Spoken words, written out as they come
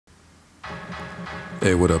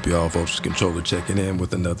Hey, what up, y'all? Vulture's Controller checking in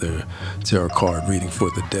with another tarot card reading for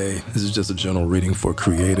the day. This is just a general reading for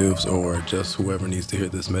creatives or just whoever needs to hear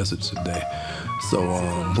this message today. So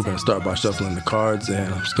we're going to start by shuffling the cards,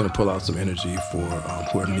 and I'm just going to pull out some energy for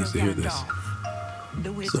whoever needs to hear this.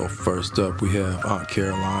 So first up, we have Aunt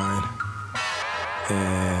Caroline,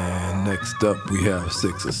 and next up, we have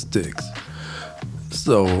Six of Sticks.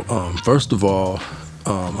 So first of all,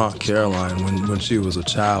 Aunt Caroline, when she was a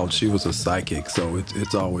child, she was a psychic, so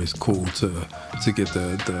it's always cool to get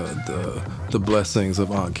the blessings of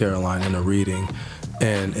Aunt Caroline in a reading,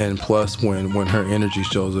 and plus when her energy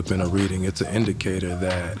shows up in a reading, it's an indicator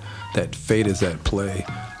that fate is at play,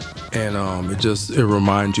 and it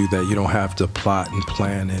reminds you that you don't have to plot and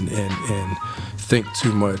plan and think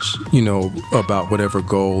too much, about whatever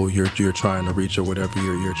goal you're trying to reach or whatever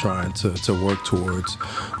you're trying to work towards.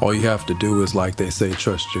 All you have to do is, like they say,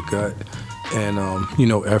 trust your gut and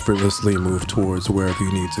effortlessly move towards wherever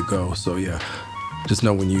you need to go. So yeah, just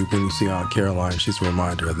know when you see Aunt Caroline, she's a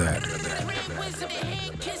reminder of that.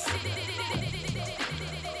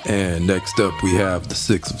 And next up we have the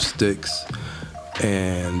Six of Sticks.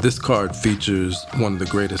 And this card features one of the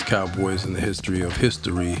greatest cowboys in the history of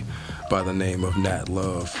history by the name of Nat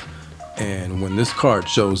Love. And when this card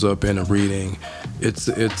shows up in a reading, it's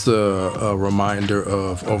a reminder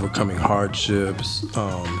of overcoming hardships,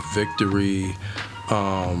 victory,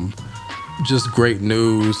 just great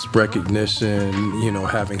news, recognition,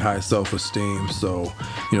 having high self-esteem. So,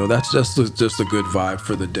 that's just a good vibe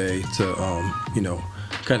for the day to,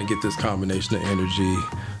 kind of get this combination of energy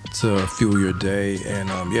to fuel your day. And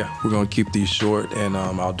yeah, we're gonna keep these short, and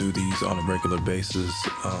I'll do these on a regular basis.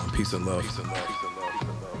 Peace and love.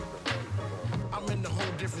 I'm in a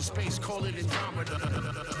whole different space, call it Andromeda.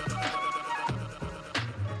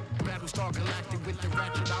 Battlestar Galactic with the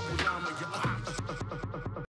ratchet, I will